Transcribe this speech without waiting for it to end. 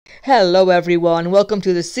Hello everyone, welcome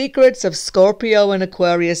to the secrets of Scorpio and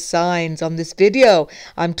Aquarius signs. On this video,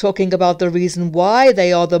 I'm talking about the reason why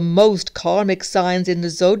they are the most karmic signs in the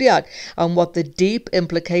zodiac and what the deep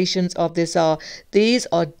implications of this are. These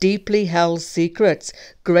are deeply held secrets,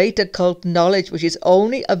 great occult knowledge which is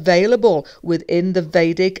only available within the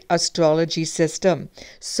Vedic astrology system.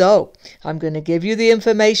 So, I'm going to give you the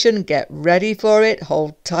information, get ready for it,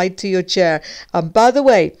 hold tight to your chair. And by the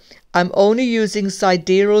way, I'm only using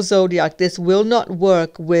sidereal zodiac. This will not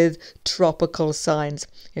work with tropical signs.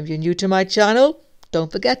 If you're new to my channel, don't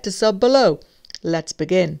forget to sub below. Let's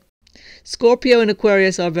begin. Scorpio and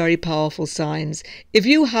Aquarius are very powerful signs. If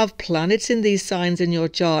you have planets in these signs in your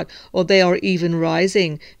chart, or they are even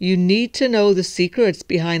rising, you need to know the secrets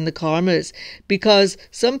behind the karmas, because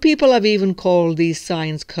some people have even called these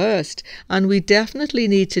signs cursed, and we definitely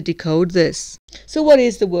need to decode this. So what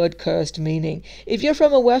is the word cursed meaning? If you're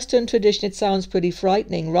from a Western tradition, it sounds pretty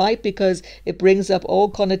frightening, right? Because it brings up all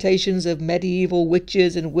connotations of medieval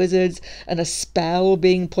witches and wizards and a spell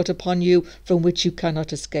being put upon you from which you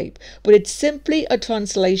cannot escape. But it's simply a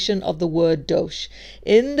translation of the word dosh.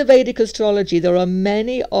 In the Vedic astrology, there are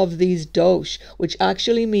many of these dosh, which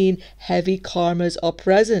actually mean heavy karmas are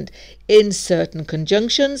present in certain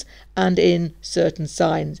conjunctions and in certain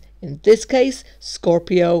signs. In this case,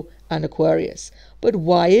 Scorpio and Aquarius. But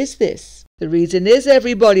why is this? The reason is,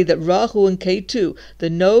 everybody, that Rahu and Ketu, the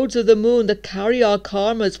nodes of the moon that carry our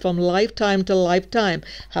karmas from lifetime to lifetime,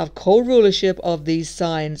 have co-rulership of these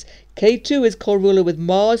signs. Ketu is co-ruler with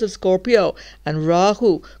Mars of Scorpio and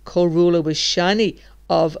Rahu co-ruler with Shani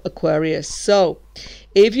of Aquarius. So,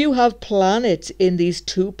 if you have planets in these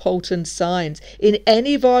two potent signs, in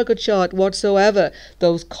any Varga chart whatsoever,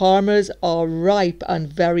 those karmas are ripe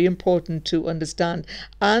and very important to understand.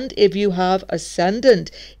 And if you have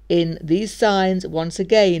ascendant in these signs, once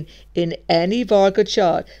again, in any Varga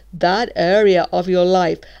chart, that area of your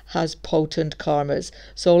life has potent karmas.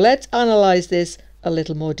 So let's analyze this a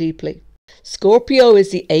little more deeply. Scorpio is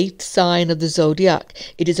the 8th sign of the zodiac.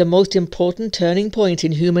 It is a most important turning point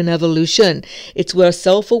in human evolution. It's where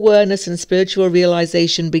self-awareness and spiritual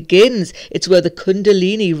realization begins. It's where the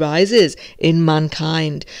Kundalini rises in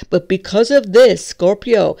mankind. But because of this,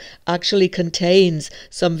 Scorpio actually contains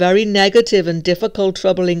some very negative and difficult,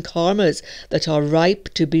 troubling karmas that are ripe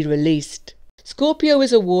to be released. Scorpio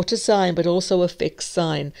is a water sign, but also a fixed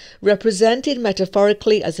sign, represented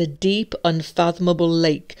metaphorically as a deep, unfathomable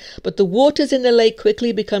lake. But the waters in the lake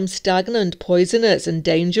quickly become stagnant, poisonous, and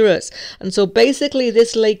dangerous. And so basically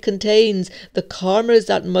this lake contains the karmas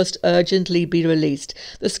that must urgently be released.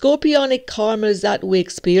 The scorpionic karmas that we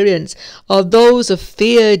experience are those of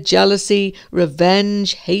fear, jealousy,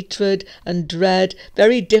 revenge, hatred, and dread,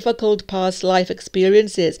 very difficult past life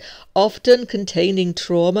experiences, often containing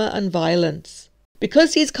trauma and violence.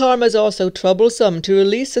 Because these karmas are so troublesome, to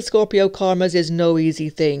release the Scorpio karmas is no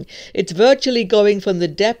easy thing. It's virtually going from the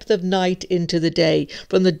depth of night into the day,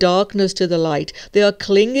 from the darkness to the light. They are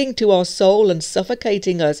clinging to our soul and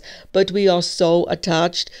suffocating us, but we are so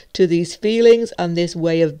attached to these feelings and this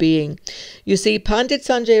way of being. You see, Pandit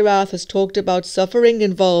Sanjay Rath has talked about suffering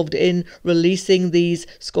involved in releasing these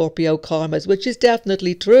Scorpio karmas, which is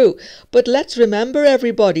definitely true. But let's remember,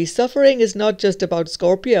 everybody, suffering is not just about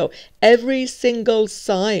Scorpio. Every single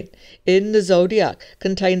sign in the zodiac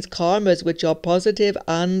contains karmas which are positive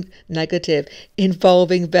and negative,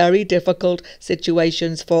 involving very difficult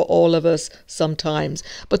situations for all of us sometimes.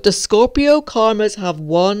 But the Scorpio karmas have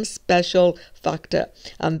one special factor,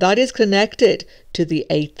 and that is connected to the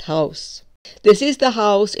 8th house. This is the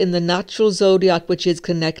house in the natural zodiac which is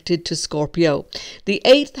connected to Scorpio. The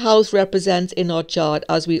 8th house represents in our chart,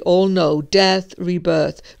 as we all know, death,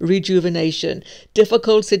 rebirth, rejuvenation,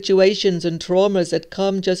 difficult situations and traumas that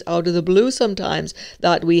come just out of the blue sometimes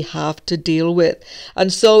that we have to deal with.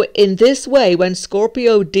 And so in this way, when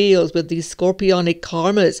Scorpio deals with these scorpionic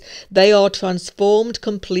karmas, they are transformed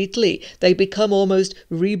completely. They become almost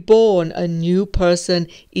reborn, a new person,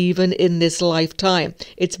 even in this lifetime.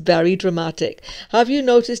 It's very dramatic. Have you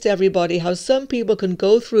noticed, everybody, how some people can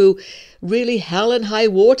go through really hell and high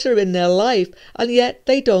water in their life and yet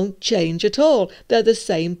they don't change at all? They're the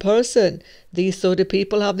same person. These sort of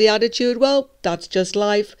people have the attitude, well, that's just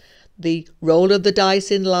life. The roll of the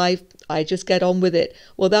dice in life, I just get on with it.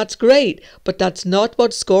 Well, that's great, but that's not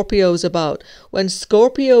what Scorpio's about. When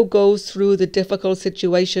Scorpio goes through the difficult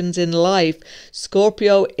situations in life,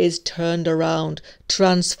 Scorpio is turned around,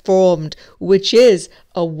 transformed, which is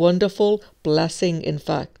a wonderful blessing, in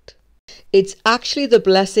fact. It's actually the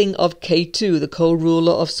blessing of Ketu, the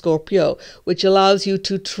co-ruler of Scorpio, which allows you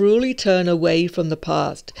to truly turn away from the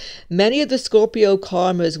past. Many of the Scorpio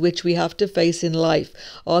karmas which we have to face in life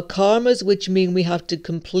are karmas which mean we have to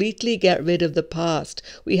completely get rid of the past.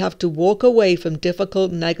 We have to walk away from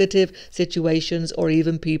difficult, negative situations or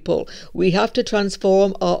even people. We have to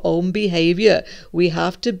transform our own behavior. We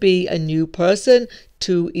have to be a new person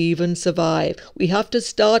to even survive. We have to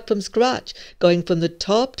start from scratch, going from the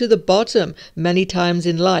top to the bottom many times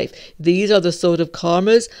in life. These are the sort of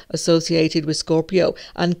karmas associated with Scorpio,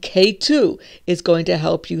 and Ketu is going to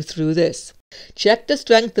help you through this. Check the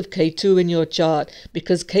strength of Ketu in your chart,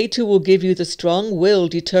 because Ketu will give you the strong will,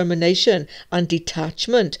 determination and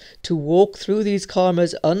detachment to walk through these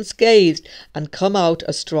karmas unscathed and come out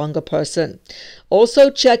a stronger person. Also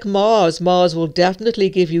check Mars. Mars will definitely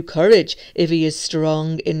give you courage if he is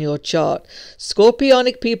strong in your chart.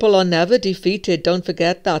 Scorpionic people are never defeated. Don't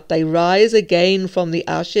forget that. They rise again from the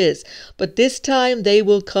ashes, but this time they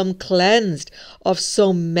will come cleansed of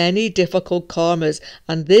so many difficult karmas,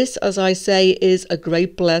 and this, as I say, is a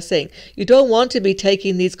great blessing. You don't want to be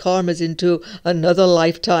taking these karmas into another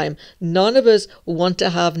lifetime. None of us want to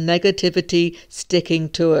have negativity sticking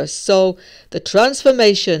to us. So the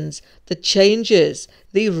transformations, the changes,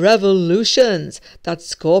 the revolutions that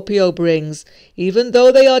Scorpio brings, even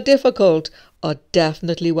though they are difficult, are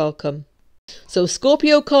definitely welcome. So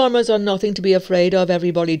Scorpio karmas are nothing to be afraid of,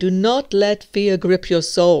 everybody. Do not let fear grip your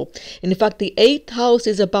soul. In fact, the 8th house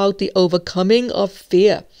is about the overcoming of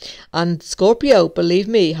fear. And Scorpio, believe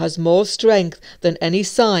me, has more strength than any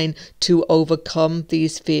sign to overcome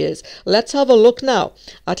these fears. Let's have a look now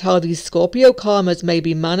at how these Scorpio karmas may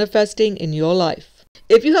be manifesting in your life.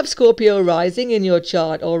 If you have Scorpio rising in your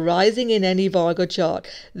chart or rising in any Varga chart,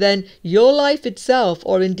 then your life itself,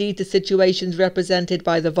 or indeed the situations represented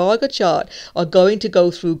by the Varga chart, are going to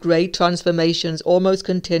go through great transformations almost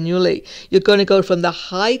continually. You're going to go from the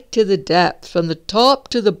height to the depth, from the top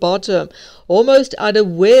to the bottom, almost at a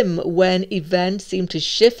whim when events seem to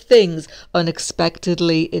shift things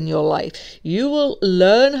unexpectedly in your life. You will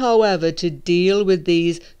learn, however, to deal with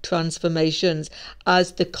these transformations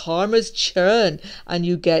as the karmas churn and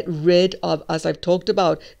you get rid of, as I've talked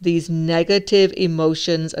about, these negative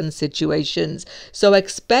emotions and situations. So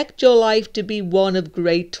expect your life to be one of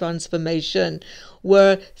great transformation,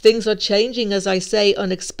 where things are changing, as I say,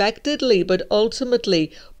 unexpectedly, but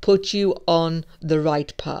ultimately put you on the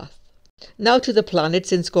right path. Now to the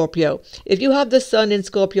planets in Scorpio. If you have the sun in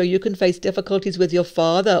Scorpio, you can face difficulties with your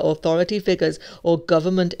father, authority figures, or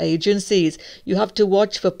government agencies. You have to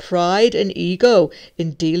watch for pride and ego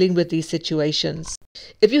in dealing with these situations.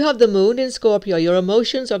 If you have the moon in Scorpio, your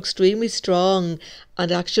emotions are extremely strong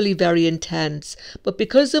and actually very intense. But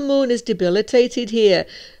because the moon is debilitated here,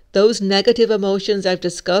 those negative emotions I've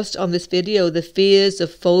discussed on this video, the fears, the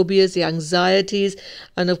phobias, the anxieties,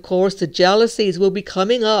 and of course the jealousies, will be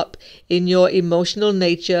coming up in your emotional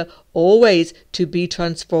nature, always to be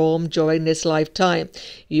transformed during this lifetime.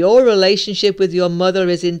 Your relationship with your mother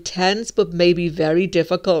is intense but maybe very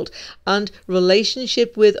difficult, and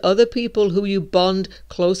relationship with other people who you bond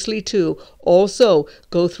closely to also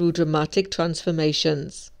go through dramatic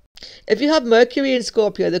transformations. If you have Mercury in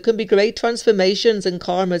Scorpio, there can be great transformations and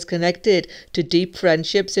karmas connected to deep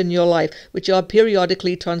friendships in your life, which are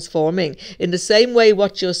periodically transforming. In the same way,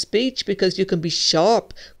 watch your speech, because you can be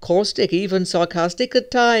sharp, caustic, even sarcastic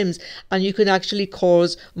at times, and you can actually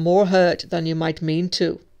cause more hurt than you might mean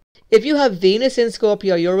to. If you have Venus in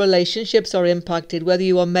Scorpio, your relationships are impacted. Whether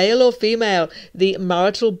you are male or female, the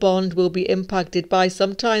marital bond will be impacted by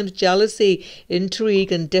sometimes jealousy,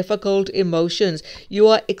 intrigue, and difficult emotions. You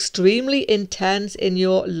are extremely intense in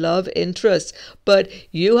your love interests, but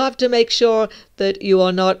you have to make sure that you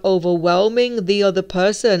are not overwhelming the other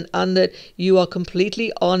person and that you are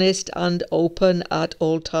completely honest and open at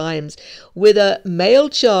all times. With a male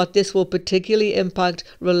chart, this will particularly impact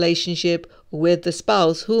relationship with the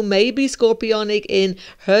spouse, who may be Scorpionic in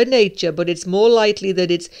her nature, but it's more likely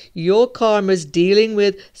that it's your karmas dealing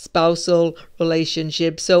with spousal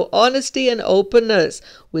relationships. So honesty and openness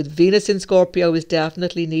with Venus in Scorpio is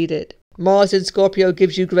definitely needed. Mars in Scorpio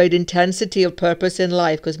gives you great intensity of purpose in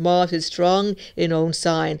life, because Mars is strong in own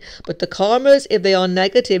sign. But the karmas, if they are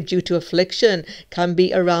negative due to affliction, can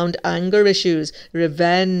be around anger issues,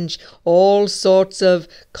 revenge, all sorts of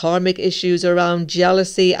karmic issues around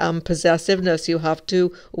jealousy and possessiveness. You have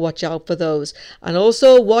to watch out for those. And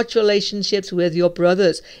also watch relationships with your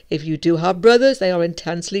brothers. If you do have brothers, they are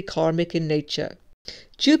intensely karmic in nature.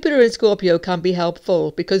 Jupiter in Scorpio can be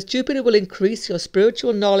helpful because Jupiter will increase your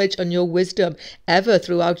spiritual knowledge and your wisdom ever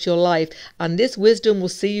throughout your life, and this wisdom will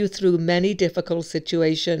see you through many difficult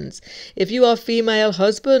situations. If you are female,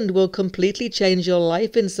 husband will completely change your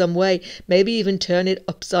life in some way, maybe even turn it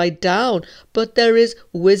upside down, but there is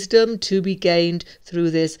wisdom to be gained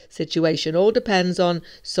through this situation. All depends on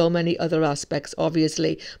so many other aspects,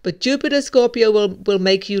 obviously, but Jupiter Scorpio will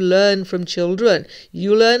make you learn from children.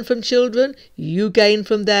 You learn from children, you gain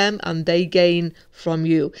from them, and they gain from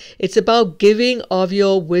you. It's about giving of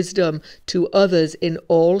your wisdom to others in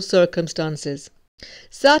all circumstances.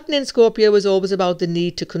 Saturn in Scorpio is always about the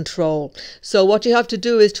need to control. So what you have to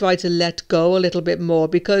do is try to let go a little bit more,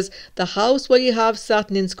 because the house where you have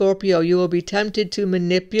Saturn in Scorpio, you will be tempted to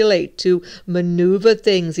manipulate, to maneuver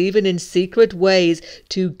things, even in secret ways,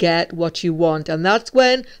 to get what you want. And that's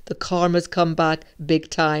when the karmas come back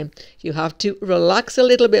big time. You have to relax a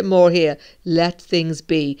little bit more here. Let things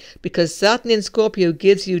be, because Saturn in Scorpio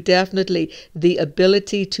gives you definitely the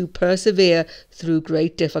ability to persevere through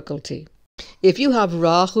great difficulty. If you have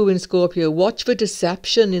Rahu in Scorpio, watch for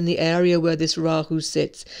deception in the area where this Rahu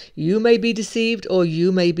sits. You may be deceived or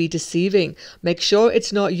you may be deceiving. Make sure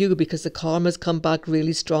it's not you, because the karmas come back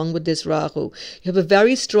really strong with this Rahu. You have a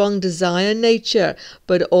very strong desire nature,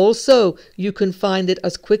 but also you can find that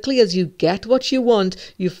as quickly as you get what you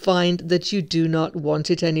want, you find that you do not want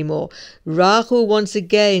it anymore. Rahu, once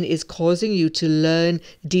again, is causing you to learn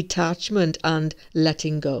detachment and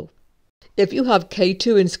letting go. If you have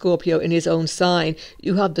Ketu in Scorpio in his own sign,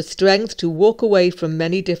 you have the strength to walk away from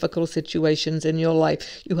many difficult situations in your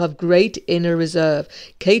life. You have great inner reserve.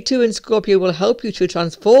 Ketu in Scorpio will help you to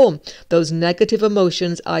transform those negative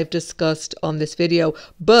emotions I've discussed on this video.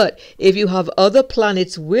 But if you have other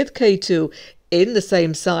planets with Ketu in the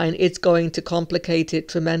same sign, it's going to complicate it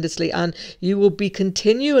tremendously, and you will be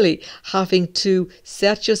continually having to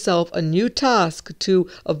set yourself a new task to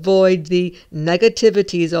avoid the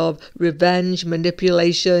negativities of revenge,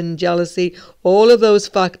 manipulation, jealousy, all of those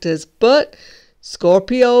factors. But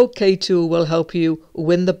Scorpio Ketu will help you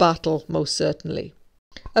win the battle, most certainly.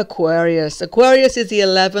 Aquarius. Aquarius is the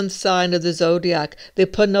 11th sign of the zodiac, the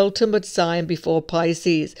penultimate sign before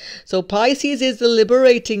Pisces. So Pisces is the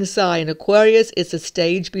liberating sign. Aquarius is a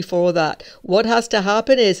stage before that. What has to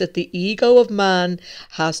happen is that the ego of man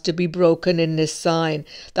has to be broken in this sign.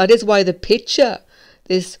 That is why the pitcher,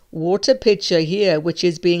 this water pitcher here, which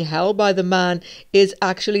is being held by the man, is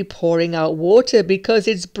actually pouring out water, because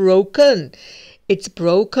it's broken. It's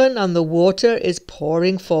broken and the water is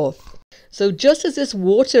pouring forth. So just as this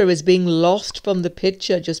water is being lost from the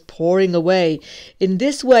pitcher, just pouring away, in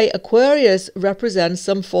this way Aquarius represents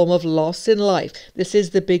some form of loss in life. This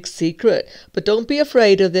is the big secret. But don't be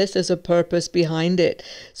afraid of this. There's a purpose behind it.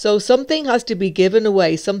 So something has to be given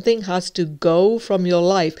away. Something has to go from your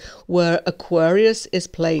life where Aquarius is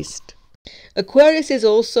placed. Aquarius is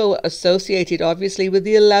also associated, obviously, with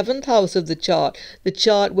the 11th house of the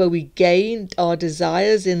chart where we gain our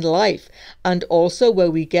desires in life and also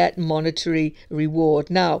where we get monetary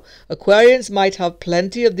reward. Now, Aquarians might have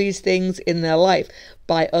plenty of these things in their life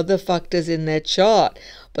by other factors in their chart,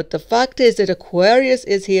 but the fact is that Aquarius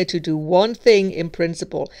is here to do one thing in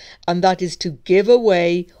principle, and that is to give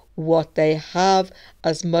away what they have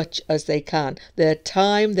as much as they can. Their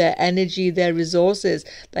time, their energy, their resources,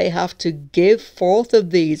 they have to give forth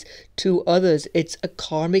of these to others. It's a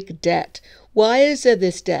karmic debt. Why is there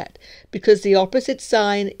this debt? Because the opposite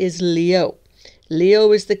sign is Leo.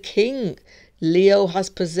 Leo is the king. Leo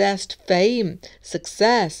has possessed fame,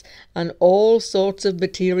 success, and all sorts of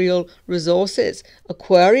material resources.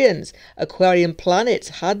 Aquarian planets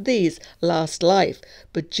had these last life,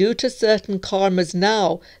 but due to certain karmas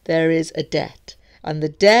now, there is a debt. And the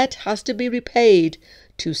debt has to be repaid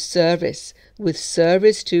to service, with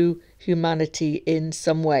service to humanity in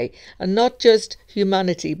some way. And not just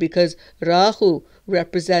humanity, because Rahu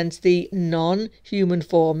represents the non-human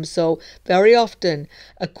form. So very often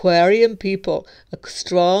Aquarian people, a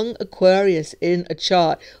strong Aquarius in a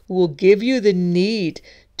chart, will give you the need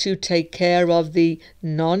to take care of the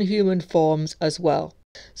non-human forms as well.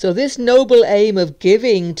 So this noble aim of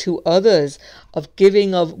giving to others, of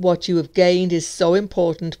giving of what you have gained, is so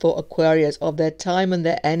important for Aquarius, of their time and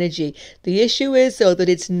their energy. The issue is, though, that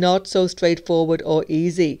it's not so straightforward or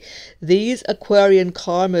easy. These Aquarian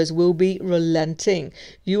karmas will be relenting.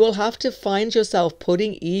 You will have to find yourself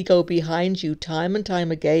putting ego behind you time and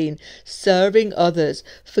time again, serving others,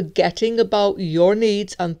 forgetting about your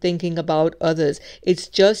needs and thinking about others. It's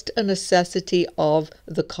just a necessity of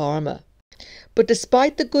the karma. But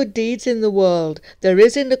despite the good deeds in the world, there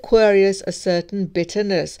is in Aquarius a certain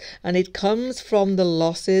bitterness, and it comes from the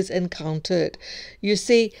losses encountered. You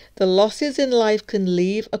see, the losses in life can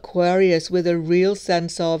leave Aquarius with a real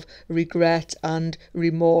sense of regret and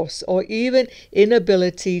remorse, or even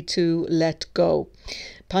inability to let go.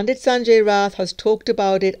 Pandit Sanjay Rath has talked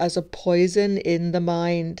about it as a poison in the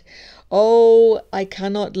mind. Oh, I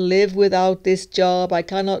cannot live without this job. I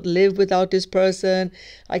cannot live without this person.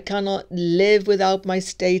 I cannot live without my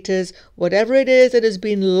status. Whatever it is that has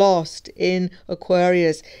been lost in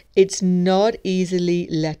Aquarius, it's not easily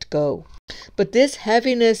let go. But this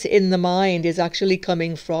heaviness in the mind is actually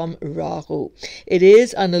coming from Rahu. It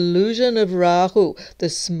is an illusion of Rahu, the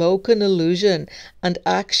smoken illusion. And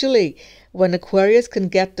actually, when Aquarius can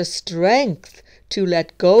get the strength to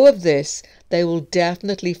let go of this, they will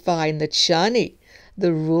definitely find that Shani,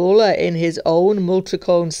 the ruler in his own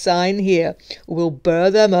Multricone sign here, will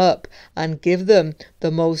bear them up and give them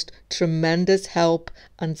the most tremendous help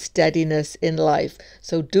and steadiness in life.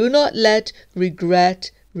 So do not let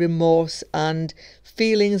regret, remorse and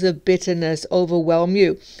feelings of bitterness overwhelm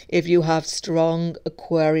you if you have strong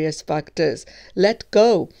Aquarius factors. Let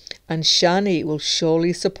go, and Shani will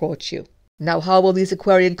surely support you. Now, how will these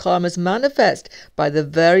Aquarian karmas manifest? By the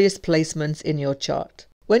various placements in your chart.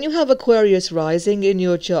 When you have Aquarius rising in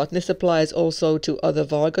your chart, and this applies also to other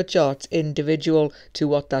Varga charts, individual to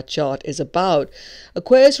what that chart is about,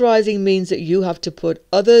 Aquarius rising means that you have to put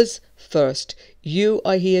others first. You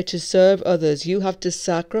are here to serve others. You have to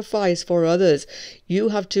sacrifice for others. You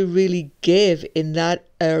have to really give in that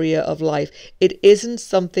area of life. It isn't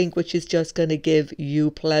something which is just going to give you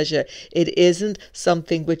pleasure. It isn't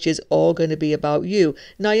something which is all going to be about you.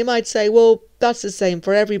 Now you might say, well, that's the same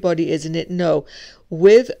for everybody, isn't it? No.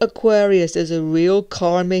 With Aquarius, there's a real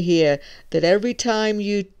karma here that every time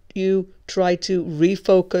you try to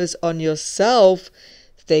refocus on yourself,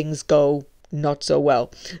 things go not so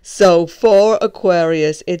well. So for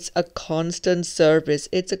Aquarius, it's a constant service.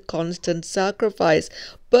 It's a constant sacrifice.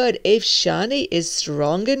 But if Shani is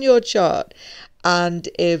strong in your chart, and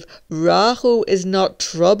if Rahu is not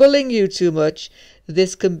troubling you too much,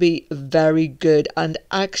 this can be very good. And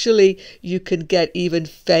actually, you can get even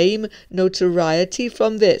fame, notoriety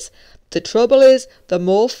from this. The trouble is, the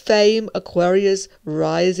more fame Aquarius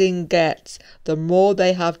rising gets, the more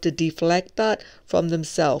they have to deflect that from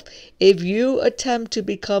themselves. If you attempt to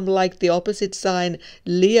become like the opposite sign,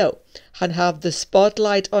 Leo, and have the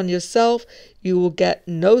spotlight on yourself, you will get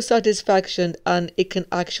no satisfaction, and it can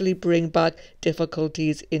actually bring back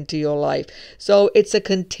difficulties into your life. So it's a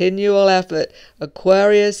continual effort.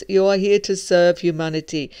 Aquarius, you are here to serve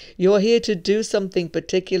humanity. You are here to do something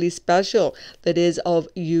particularly special that is of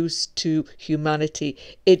use to humanity.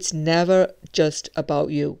 It's never just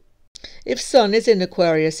about you. If Sun is in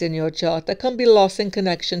Aquarius in your chart, there can be loss in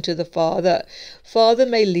connection to the father. Father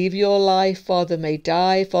may leave your life, father may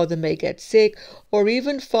die, father may get sick, or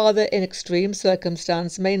even father in extreme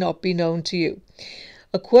circumstance may not be known to you.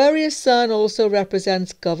 Aquarius Sun also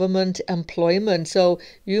represents government employment, so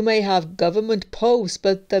you may have government posts,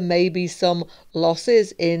 but there may be some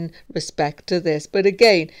losses in respect to this. But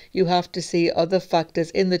again, you have to see other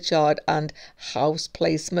factors in the chart and house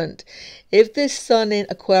placement. If this Sun in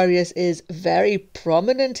Aquarius is very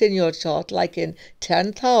prominent in your chart, like in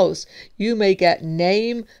 10th house, you may get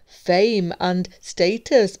name, fame and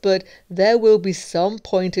status, but there will be some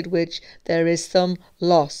point at which there is some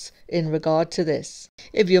loss in regard to this.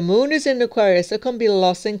 If your moon is in Aquarius, there can be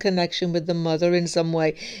loss in connection with the mother in some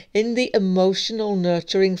way, in the emotional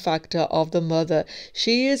nurturing factor of the mother.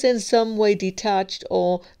 She is in some way detached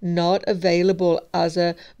or not available as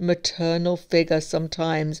a maternal figure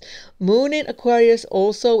sometimes. Moon in Aquarius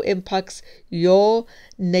also impacts your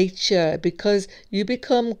nature because you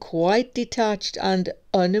become quite detached and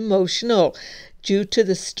unemotional. Due to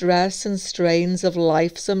the stress and strains of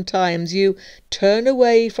life, sometimes you turn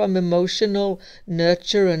away from emotional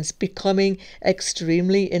nurturance, becoming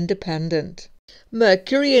extremely independent.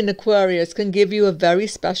 Mercury in Aquarius can give you a very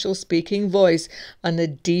special speaking voice and a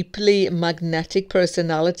deeply magnetic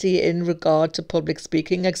personality in regard to public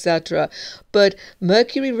speaking, etc. But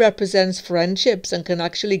Mercury represents friendships and can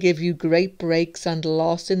actually give you great breaks and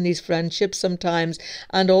loss in these friendships sometimes,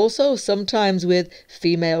 and also sometimes with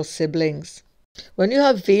female siblings. When you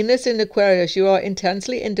have Venus in Aquarius, you are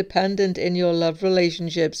intensely independent in your love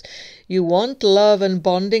relationships. You want love and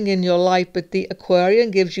bonding in your life, but the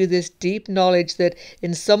Aquarian gives you this deep knowledge that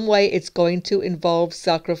in some way it's going to involve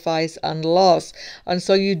sacrifice and loss. And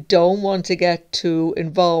so you don't want to get too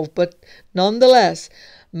involved. But nonetheless,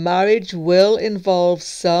 Marriage will involve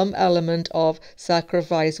some element of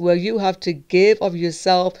sacrifice where you have to give of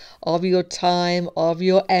yourself, of your time, of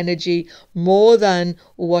your energy, more than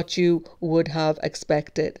what you would have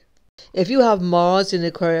expected. If you have Mars in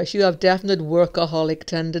Aquarius, you have definite workaholic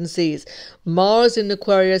tendencies. Mars in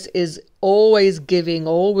Aquarius is always giving,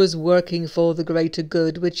 always working for the greater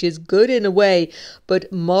good, which is good in a way,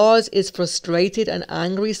 but Mars is frustrated and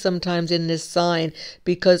angry sometimes in this sign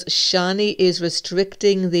because Shani is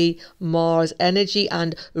restricting the Mars energy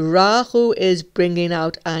and Rahu is bringing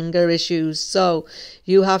out anger issues. So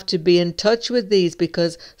you have to be in touch with these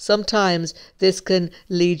because sometimes this can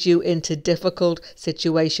lead you into difficult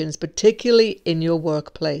situations, particularly in your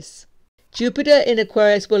workplace. Jupiter in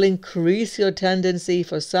Aquarius will increase your tendency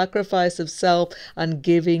for sacrifice of self and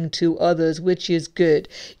giving to others, which is good.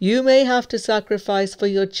 You may have to sacrifice for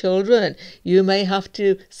your children. You may have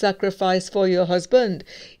to sacrifice for your husband.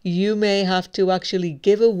 You may have to actually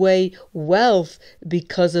give away wealth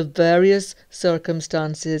because of various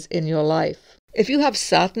circumstances in your life. If you have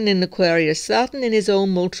Saturn in Aquarius, Saturn in his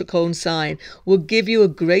own multicone sign will give you a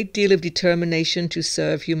great deal of determination to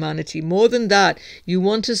serve humanity. More than that, you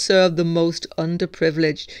want to serve the most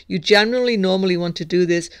underprivileged. You normally want to do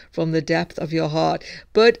this from the depth of your heart.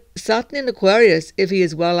 But Saturn in Aquarius, if he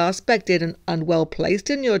is well aspected and well placed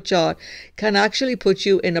in your chart, can actually put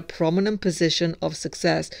you in a prominent position of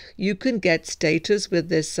success. You can get status with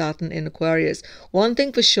this Saturn in Aquarius. One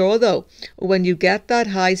thing for sure though, when you get that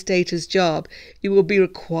high status job, you will be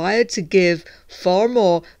required to give far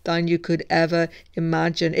more than you could ever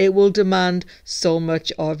imagine. It will demand so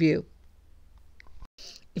much of you.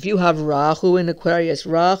 If you have Rahu in Aquarius,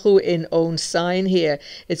 Rahu in own sign here,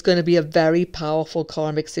 it's going to be a very powerful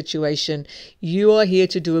karmic situation. You are here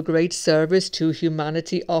to do a great service to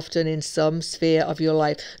humanity, often in some sphere of your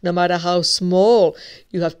life. No matter how small,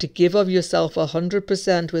 you have to give of yourself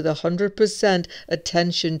 100% with 100%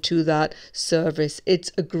 attention to that service.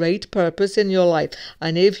 It's a great purpose in your life,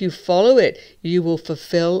 and if you follow it, you will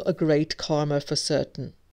fulfill a great karma for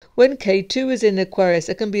certain. When Ketu is in Aquarius,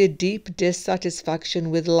 it can be a deep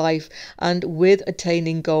dissatisfaction with life and with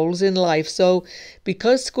attaining goals in life. So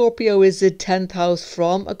because Scorpio is the 10th house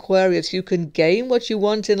from Aquarius, you can gain what you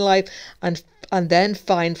want in life and then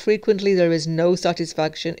find frequently there is no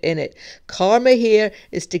satisfaction in it. Karma here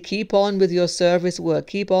is to keep on with your service work,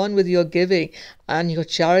 keep on with your giving and your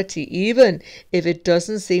charity, even if it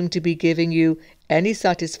doesn't seem to be giving you any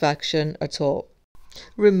satisfaction at all.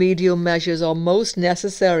 Remedial measures are most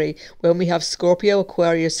necessary when we have Scorpio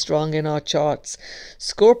Aquarius strong in our charts.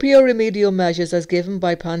 Scorpio remedial measures as given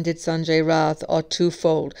by Pandit Sanjay Rath are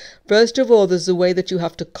twofold. First of all, there's a way that you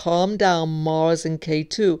have to calm down Mars and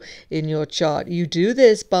Ketu in your chart. You do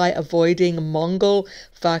this by avoiding Mongol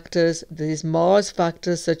factors, these Mars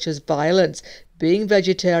factors such as violence. Being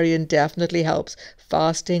vegetarian definitely helps.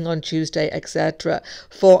 Fasting on Tuesday, etc.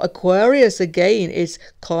 For Aquarius, again, it's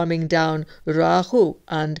calming down Rahu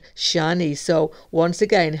and Shani. So once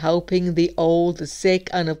again, helping the old, the sick,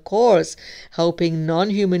 and of course, helping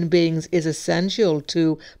non-human beings is essential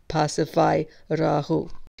to pacify Rahu.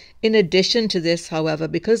 In addition to this, however,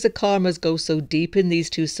 because the karmas go so deep in these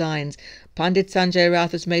two signs, Pandit Sanjay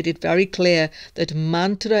Rath has made it very clear that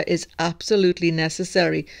mantra is absolutely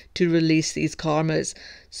necessary to release these karmas.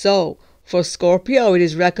 So, for Scorpio, it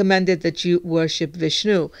is recommended that you worship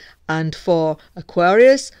Vishnu, and for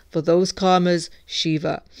Aquarius, for those karmas,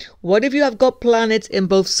 Shiva. What if you have got planets in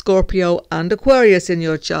both Scorpio and Aquarius in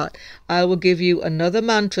your chart? I will give you another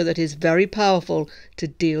mantra that is very powerful to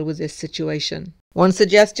deal with this situation. One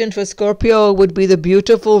suggestion for Scorpio would be the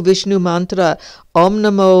beautiful Vishnu mantra, Om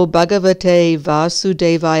Namo Bhagavate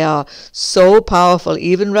Vasudevaya. So powerful,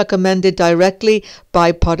 even recommended directly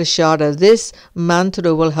by Parashara. This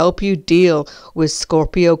mantra will help you deal with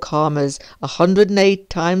Scorpio karmas 108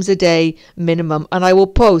 times a day minimum, and I will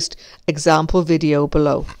post example video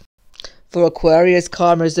below. For Aquarius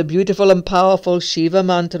karmas, the beautiful and powerful Shiva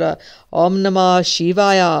mantra, Om Namah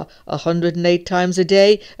Shivaya, 108 times a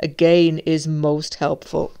day, again is most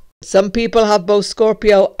helpful. Some people have both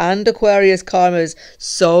Scorpio and Aquarius karmas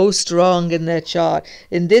so strong in their chart.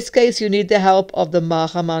 In this case, you need the help of the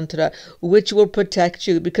Maha mantra, which will protect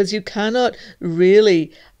you, because you cannot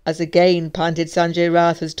really, as again Pandit Sanjay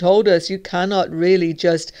Rath has told us, you cannot really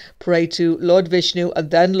just pray to Lord Vishnu and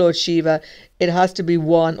then Lord Shiva. It has to be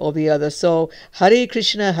one or the other. So Hare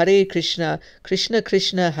Krishna, Krishna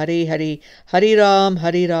Krishna, Hare Hare, Hare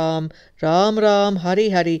Ram, Ram Ram, Hare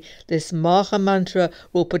Hare. This Maha mantra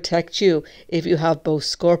will protect you if you have both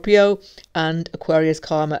Scorpio and Aquarius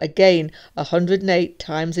karma. Again, 108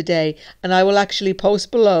 times a day. And I will actually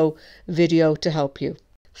post below video to help you.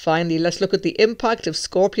 Finally, let's look at the impact of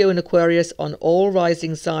Scorpio and Aquarius on all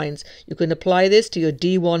rising signs. You can apply this to your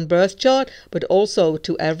D1 birth chart, but also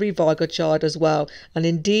to every Varga chart as well, and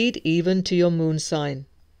indeed even to your moon sign.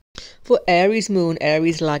 For Aries moon,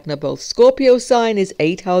 Aries lagna both. Scorpio sign is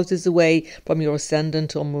 8 houses away from your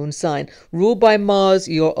ascendant or moon sign, ruled by Mars,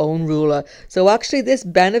 your own ruler. So actually this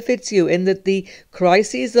benefits you in that the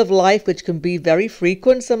crises of life, which can be very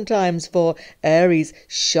frequent sometimes for Aries,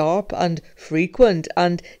 sharp and frequent,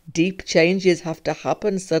 and deep changes have to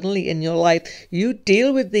happen suddenly in your life, you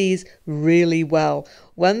deal with these really well.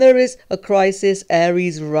 When there is a crisis,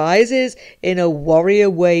 Aries rises in a warrior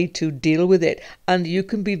way to deal with it, and you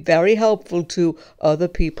can be very helpful to other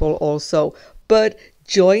people also. But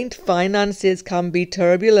joint finances can be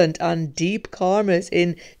turbulent, and deep karmas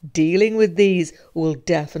in dealing with these will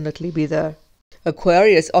definitely be there.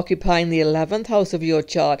 Aquarius, occupying the 11th house of your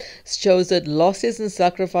chart, shows that losses and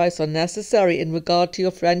sacrifice are necessary in regard to your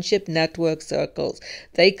friendship network circles.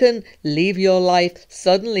 They can leave your life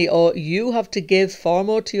suddenly, or you have to give far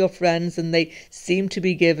more to your friends than they seem to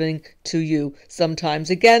be giving to you sometimes.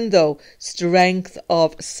 Again, though, strength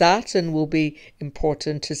of Saturn will be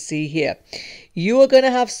important to see here. You are going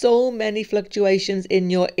to have so many fluctuations in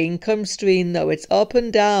your income stream, though. It's up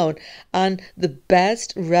and down, and the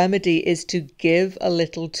best remedy is to give a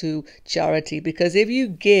little to charity, because if you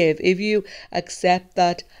give, if you accept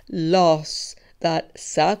that loss, that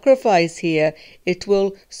sacrifice here, it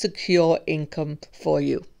will secure income for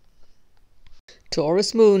you.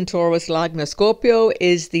 Taurus moon, Taurus lagna. Scorpio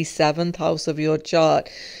is the 7th house of your chart.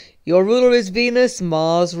 Your ruler is Venus.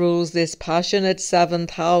 Mars rules this passionate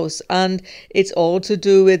 7th house, and it's all to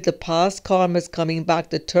do with the past karmas coming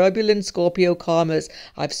back. The turbulent Scorpio karmas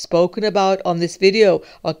I've spoken about on this video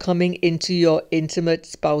are coming into your intimate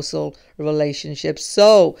spousal relationships.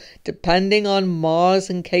 So, depending on Mars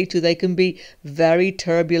and Ketu, they can be very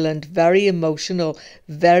turbulent, very emotional,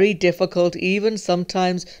 very difficult, even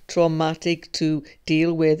sometimes traumatic to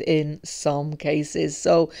deal with in some cases.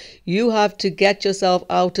 So, you have to get yourself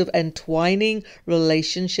out of entwining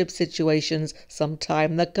relationship situations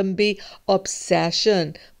sometime that can be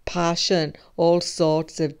obsession, passion, all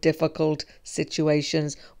sorts of difficult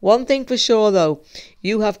situations. One thing for sure though,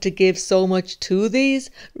 you have to give so much to these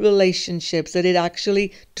relationships that it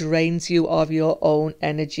actually drains you of your own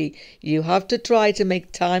energy. You have to try to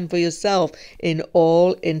make time for yourself in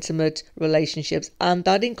all intimate relationships, and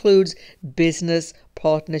that includes business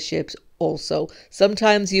partnerships also.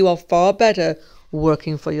 Sometimes you are far better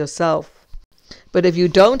working for yourself. But if you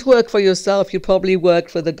don't work for yourself, you probably work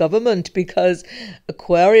for the government, because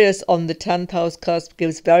Aquarius on the 10th house cusp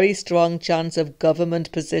gives very strong chance of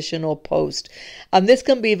government position or post. And this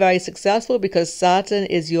can be very successful because Saturn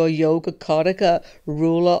is your yoga karaka,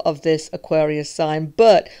 ruler of this Aquarius sign.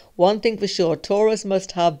 But one thing for sure, Taurus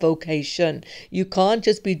must have vocation. You can't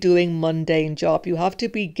just be doing mundane job. You have to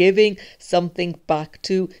be giving something back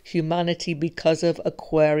to humanity because of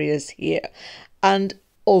Aquarius here. And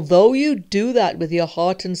although you do that with your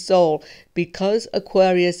heart and soul, because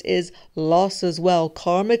Aquarius is loss as well,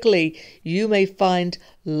 karmically, you may find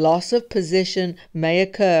loss of position may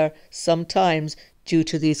occur sometimes due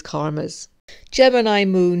to these karmas. Gemini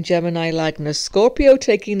moon, Gemini lagna. Scorpio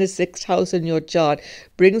taking the 6th house in your chart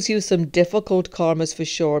brings you some difficult karmas for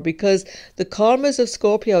sure, because the karmas of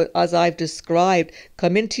Scorpio, as I've described,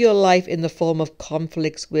 come into your life in the form of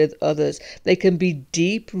conflicts with others. They can be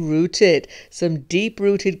deep-rooted, some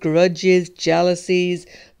deep-rooted grudges, jealousies,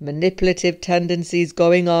 manipulative tendencies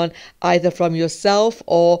going on either from yourself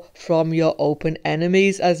or from your open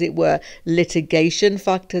enemies, as it were. Litigation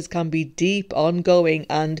factors can be deep, ongoing,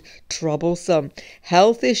 and troublesome.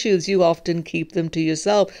 Health issues, you often keep them to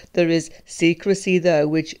yourself. There is secrecy there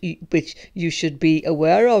which you should be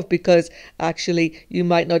aware of, because actually you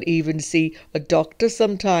might not even see a doctor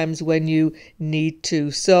sometimes when you need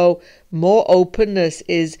to. So more openness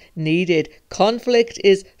is needed. Conflict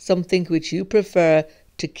is something which you prefer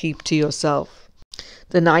to keep to yourself.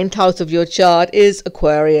 The 9th house of your chart is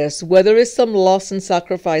Aquarius, where there is some loss and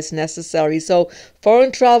sacrifice necessary. So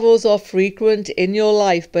foreign travels are frequent in your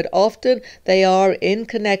life, but often they are in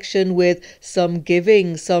connection with some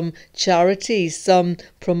giving, some charity, some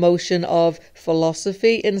promotion of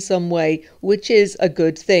philosophy in some way, which is a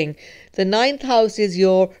good thing. The 9th house is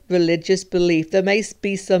your religious belief. There may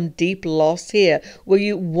be some deep loss here where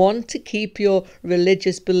you want to keep your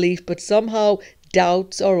religious belief, but somehow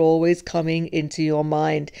doubts are always coming into your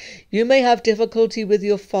mind. You may have difficulty with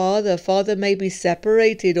your father. Father may be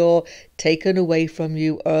separated or taken away from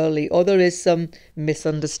you early, or there is some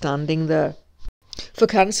misunderstanding there. For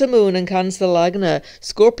Cancer Moon and Cancer Lagna,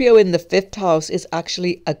 Scorpio in the 5th house is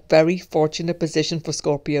actually a very fortunate position for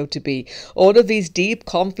Scorpio to be. All of these deep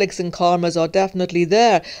conflicts and karmas are definitely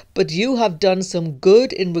there, but you have done some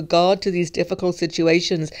good in regard to these difficult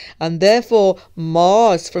situations, and therefore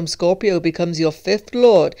Mars from Scorpio becomes your 5th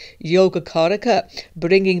lord, Yoga Karaka,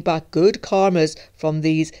 bringing back good karmas from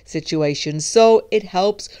these situations. So it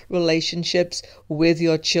helps relationships with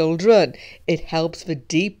your children. It helps for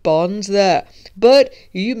deep bonds there. But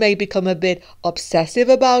you may become a bit obsessive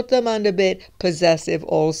about them and a bit possessive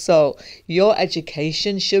also. Your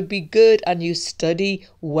education should be good and you study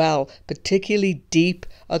well, particularly deep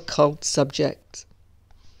occult subjects.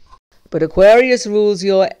 But Aquarius rules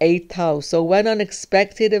your 8th house, so when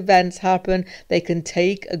unexpected events happen, they can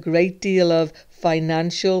take a great deal of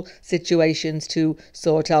financial situations to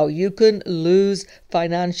sort out. You can lose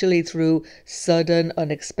financially through sudden,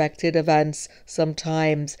 unexpected events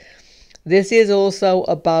sometimes. This is also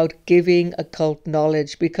about giving occult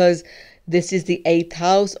knowledge, because this is the 8th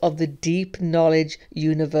house of the deep knowledge,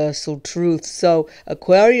 universal truth. So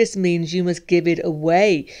Aquarius means you must give it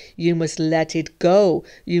away. You must let it go.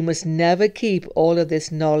 You must never keep all of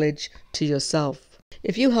this knowledge to yourself.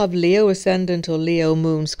 If you have Leo Ascendant or Leo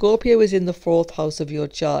Moon, Scorpio is in the 4th house of your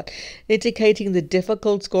chart, indicating the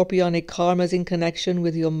difficult scorpionic karmas in connection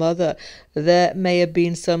with your mother. There may have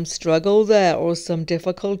been some struggle there or some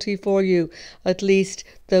difficulty for you. At least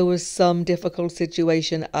there was some difficult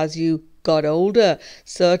situation as you got older.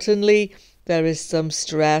 Certainly there is some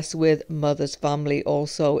stress with mother's family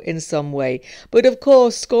also in some way. But of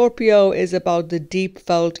course, Scorpio is about the deep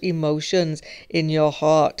felt emotions in your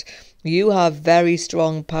heart. You have very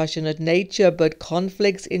strong, passionate nature, but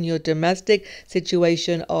conflicts in your domestic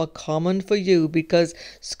situation are common for you because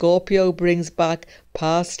Scorpio brings back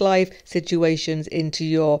past life situations into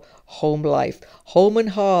your home life. Home and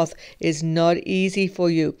hearth is not easy for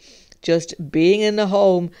you. Just being in the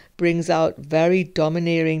home brings out very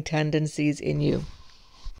domineering tendencies in you.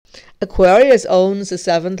 Aquarius owns the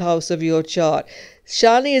 7th house of your chart.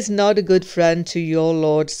 Shani is not a good friend to your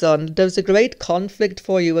Lord Sun. There's a great conflict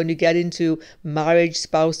for you when you get into marriage,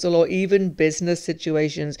 spousal, or even business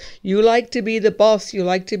situations. You like to be the boss. You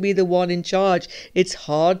like to be the one in charge. It's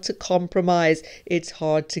hard to compromise. It's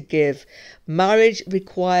hard to give. Marriage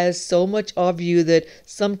requires so much of you that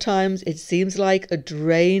sometimes it seems like a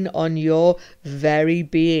drain on your very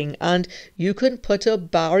being, and you can put up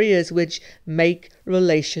barriers which make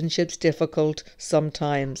relationships difficult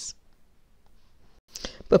sometimes.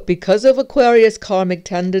 But because of Aquarius' karmic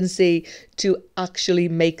tendency to actually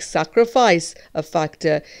make sacrifice a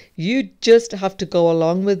factor, you just have to go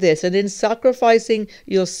along with this. And in sacrificing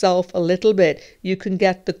yourself a little bit, you can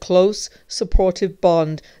get the close, supportive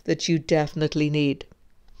bond that you definitely need.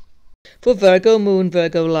 For Virgo Moon,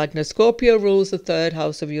 Virgo Lagna, Scorpio rules the 3rd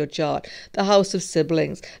house of your chart, the house of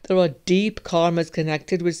siblings. There are deep karmas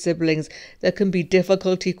connected with siblings. There can be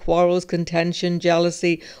difficulty, quarrels, contention,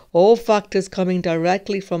 jealousy, all factors coming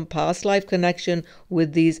directly from past life connection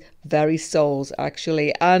with these very souls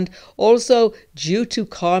actually. And also due to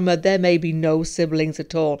karma, there may be no siblings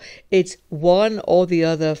at all. It's one or the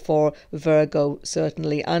other for Virgo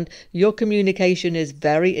certainly, and your communication is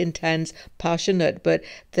very intense, passionate, but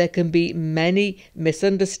there can be many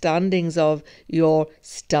misunderstandings of your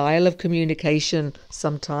style of communication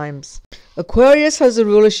sometimes. Aquarius has the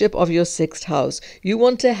rulership of your 6th house. You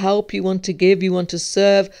want to help, you want to give, you want to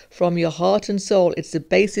serve from your heart and soul. It's the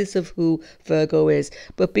basis of who Virgo is.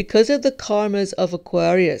 But because of the karmas of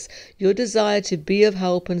Aquarius, your desire to be of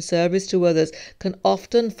help and service to others can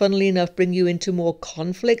often, funnily enough, bring you into more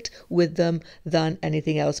conflict with them than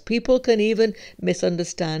anything else. People can even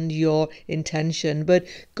misunderstand your intention. But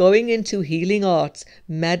going into healing arts,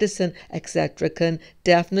 medicine, etc. can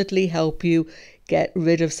definitely help you get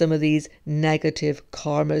rid of some of these negative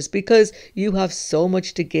karmas because you have so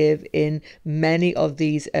much to give in many of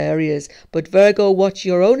these areas. But Virgo, watch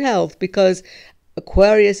your own health because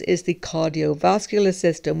Aquarius is the cardiovascular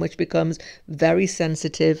system, which becomes very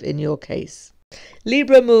sensitive in your case.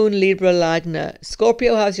 Libra Moon, Libra Lagna.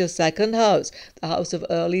 Scorpio has your 2nd house, the house of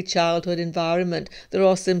early childhood environment. There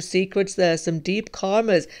are some secrets there, some deep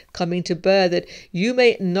karmas coming to bear that you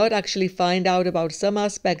may not actually find out about some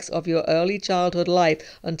aspects of your early childhood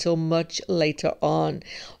life until much later on.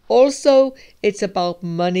 Also, it's about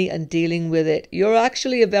money and dealing with it. You're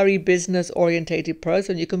actually a very business-orientated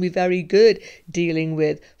person. You can be very good dealing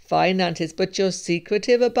with finances, but you're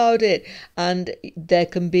secretive about it, and there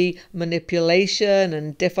can be manipulation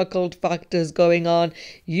and difficult factors going on.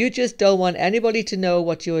 You just don't want anybody to know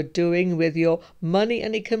what you're doing with your money,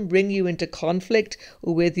 and it can bring you into conflict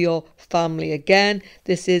with your family. Again,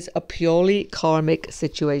 this is a purely karmic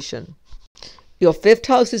situation. Your fifth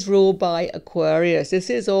house is ruled by Aquarius. This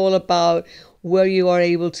is all about where you are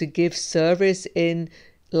able to give service in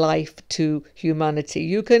life to humanity.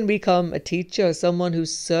 You can become a teacher, someone who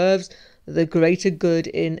serves the greater good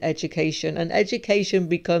in education, and education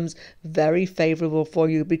becomes very favorable for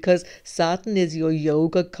you because Saturn is your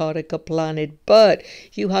yoga karaka planet, but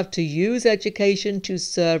you have to use education to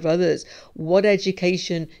serve others. What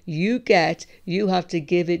education you get, you have to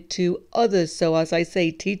give it to others. So as I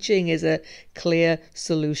say, teaching is a clear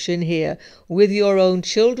solution here. With your own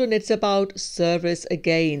children, it's about service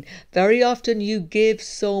again. Very often you give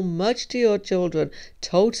so much to your children,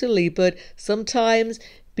 totally, but sometimes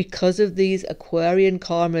because of these Aquarian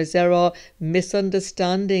karmas, there are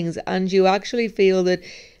misunderstandings, and you actually feel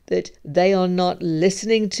that they are not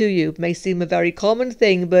listening to you. It may seem a very common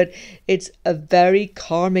thing, but it's a very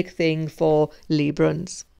karmic thing for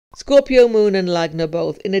Librans. Scorpio moon and lagna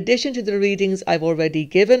both. In addition to the readings I've already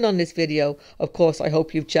given on this video, of course I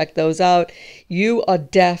hope you've checked those out, you are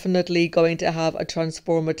definitely going to have a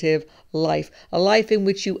transformative life. A life in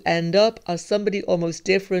which you end up as somebody almost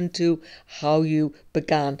different to how you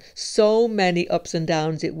began. So many ups and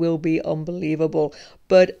downs, it will be unbelievable.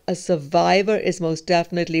 But a survivor is most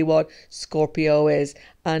definitely what Scorpio is.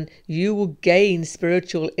 And you will gain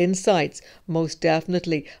spiritual insights, most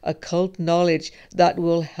definitely, occult knowledge that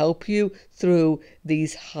will help you through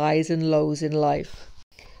these highs and lows in life.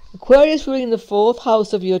 Aquarius ruling the fourth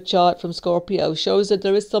house of your chart from Scorpio shows that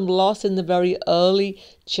there is some loss in the very early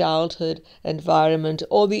childhood environment,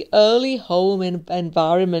 or the early home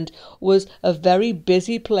environment was a very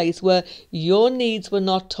busy place where your needs were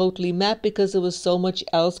not totally met because there was so much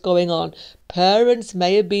else going on. Parents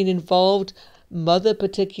may have been involved, mother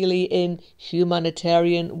particularly, in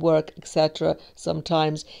humanitarian work, etc.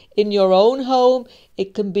 Sometimes in your own home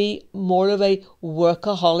it can be more of a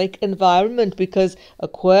workaholic environment because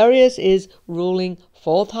Aquarius is ruling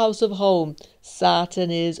fourth house of home. Saturn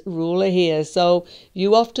is ruler here, so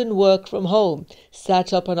you often work from home,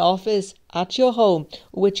 set up an office at your home,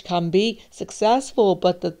 which can be successful,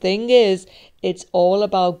 but the thing is, it's all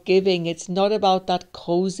about giving. It's not about that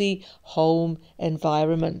cozy home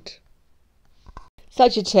environment.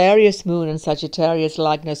 Sagittarius moon and Sagittarius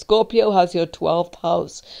lagna. Scorpio has your 12th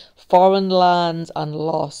house, foreign lands and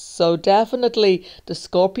loss. So definitely the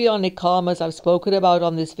Scorpionic karmas I've spoken about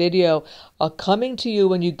on this video are coming to you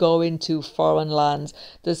when you go into foreign lands.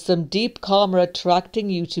 There's some deep karma attracting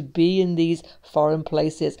you to be in these foreign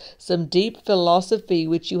places. Some deep philosophy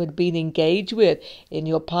which you had been engaged with in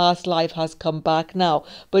your past life has come back now,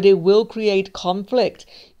 but it will create conflict.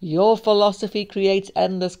 Your philosophy creates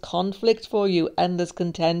endless conflict for you, endless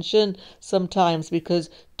contention sometimes, because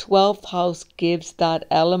 12th house gives that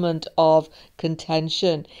element of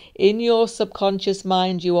contention. In your subconscious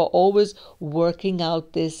mind, you are always working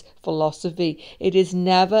out this philosophy. It is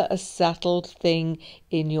never a settled thing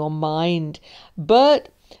in your mind. But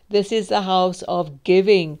this is the house of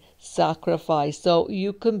giving, sacrifice. So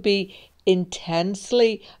you can be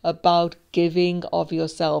intensely about giving of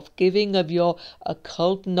yourself, giving of your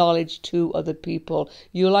occult knowledge to other people.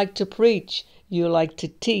 You like to preach, you like to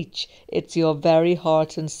teach. It's your very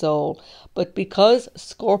heart and soul. But because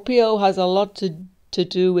Scorpio has a lot to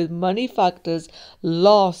do with money factors,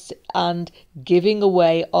 loss and giving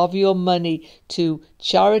away of your money to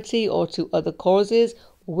charity or to other causes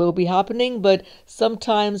will be happening, but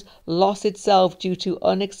sometimes loss itself due to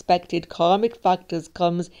unexpected karmic factors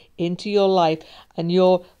comes into your life, and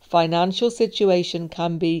your financial situation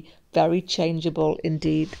can be very changeable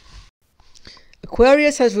indeed.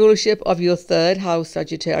 Aquarius has rulership of your 3rd house,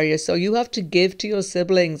 Sagittarius, so you have to give to your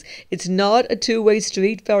siblings. It's not a two-way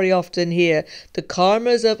street very often here. The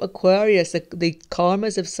karmas of Aquarius, the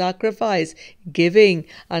karmas of sacrifice, giving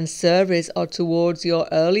and service are towards your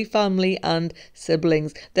early family and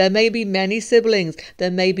siblings. There may be many siblings.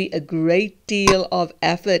 There may be a great deal of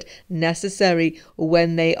effort necessary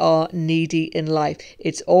when they are needy in life.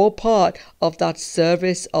 It's all part of that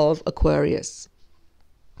service of Aquarius.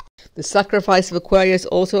 The sacrifice of Aquarius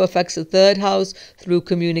also affects the 3rd house through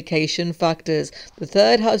communication factors. The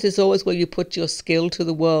 3rd house is always where you put your skill to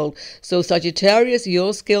the world. So Sagittarius,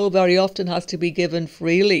 your skill very often has to be given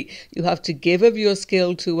freely. You have to give of your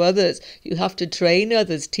skill to others. You have to train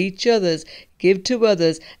others, teach others, give to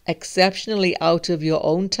others exceptionally out of your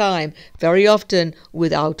own time, very often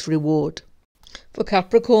without reward. For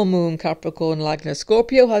Capricorn Moon, Capricorn Lagna,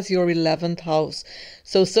 Scorpio has your 11th house.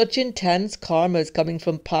 So such intense karmas coming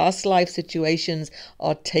from past life situations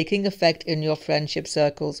are taking effect in your friendship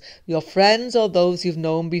circles. Your friends or those you've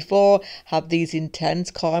known before have these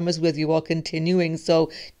intense karmas with you or continuing.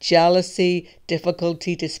 So jealousy,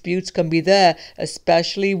 difficulty, disputes can be there,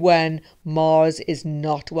 especially when Mars is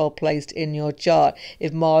not well placed in your chart.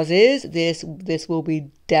 If Mars is, this will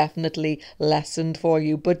be definitely lessened for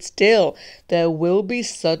you, but still there will be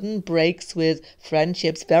sudden breaks with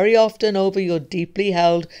friendships, very often over your deeply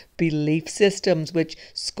held belief systems, which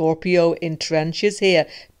Scorpio entrenches here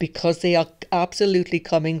because they are absolutely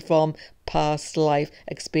coming from past life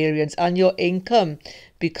experience. And your income,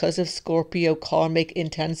 because of Scorpio karmic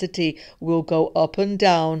intensity, will go up and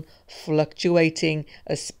down, fluctuating,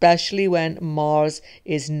 especially when Mars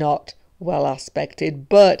is not well aspected.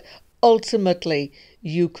 But ultimately,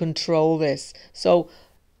 you control this. So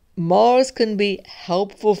Mars can be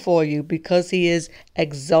helpful for you because he is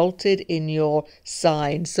exalted in your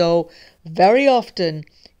sign. So very often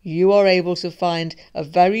you are able to find a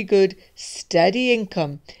very good steady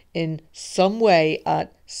income in some way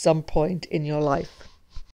at some point in your life.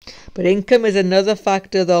 But income is another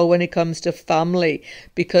factor, though, when it comes to family,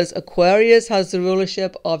 because Aquarius has the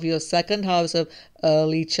rulership of your second house of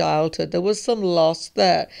early childhood. There was some loss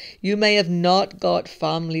there. You may have not got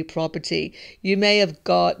family property. You may have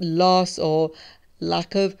got loss or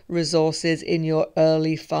lack of resources in your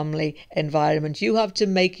early family environment. You have to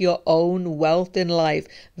make your own wealth in life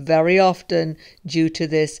very often due to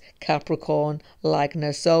this Capricorn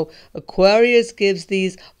likeness. So Aquarius gives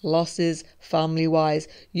these losses family-wise.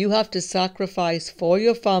 You have to sacrifice for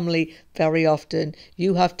your family very often.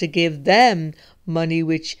 You have to give them money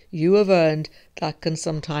which you have earned. That can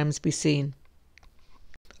sometimes be seen.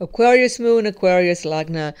 Aquarius Moon, Aquarius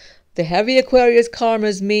Lagna. The heavy Aquarius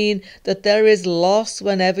karmas mean that there is loss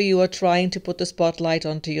whenever you are trying to put the spotlight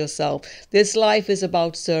onto yourself. This life is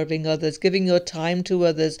about serving others, giving your time to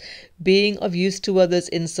others, being of use to others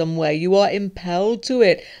in some way. You are impelled to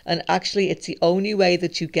it, and actually it's the only way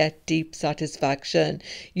that you get deep satisfaction.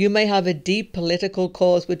 You may have a deep political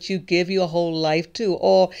cause which you give your whole life to,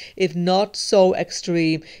 or if not so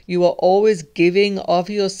extreme, you are always giving of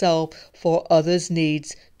yourself for others'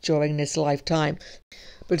 needs during this lifetime.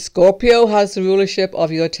 But Scorpio has the rulership of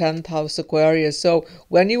your 10th house, Aquarius. So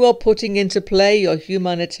when you are putting into play your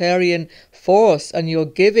humanitarian force and your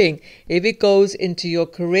giving, if it goes into your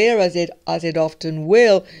career as it often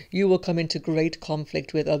will, you will come into great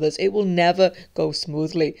conflict with others. It will never go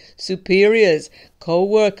smoothly. Superiors,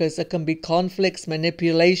 co-workers, there can be conflicts,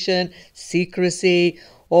 manipulation, secrecy,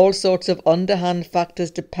 all sorts of underhand factors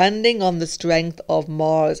depending on the strength of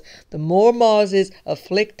Mars. The more Mars is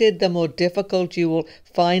afflicted, the more difficult you will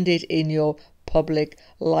find it in your public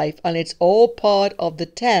life. And it's all part of the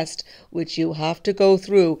test which you have to go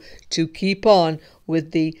through to keep on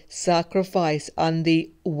with the sacrifice and the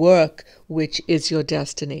work which is your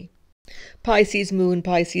destiny. Pisces Moon,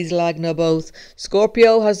 Pisces Lagna both.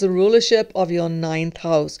 Scorpio has the rulership of your 9th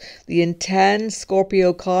house. The intense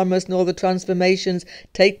Scorpio karmas and all the transformations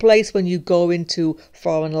take place when you go into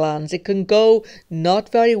foreign lands. It can go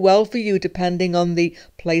not very well for you depending on the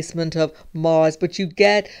placement of Mars, but you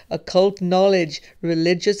get occult knowledge,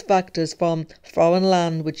 religious factors from foreign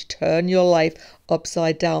land which turn your life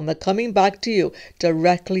upside down. They're coming back to you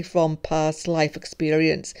directly from past life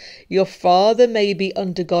experience. Your father may be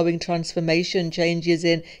undergoing transformation changes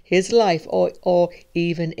in his life or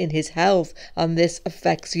even in his health, and this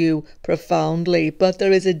affects you profoundly. But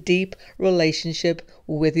there is a deep relationship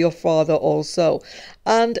with your father also.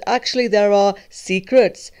 And actually there are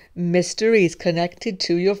secrets, mysteries connected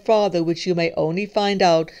to your father which you may only find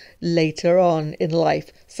out later on in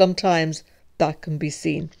life. Sometimes that can be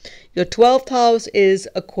seen. Your 12th house is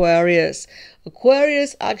Aquarius.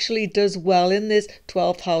 Aquarius actually does well in this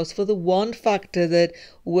 12th house for the one factor that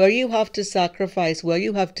where you have to sacrifice, where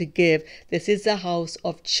you have to give, this is the house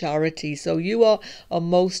of charity. So you are a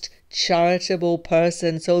most charitable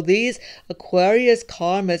person. So these Aquarius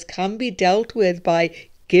karmas can be dealt with by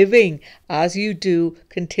giving as you do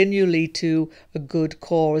continually to a good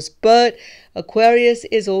cause. But Aquarius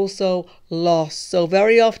is also lost. So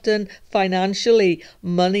very often financially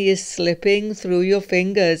money is slipping through your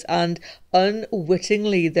fingers and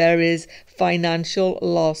unwittingly there is financial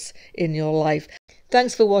loss in your life.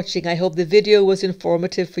 Thanks for watching. I hope the video was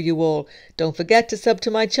informative for you all. Don't forget to sub to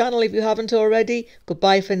my channel if you haven't already.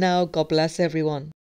 Goodbye for now. God bless everyone.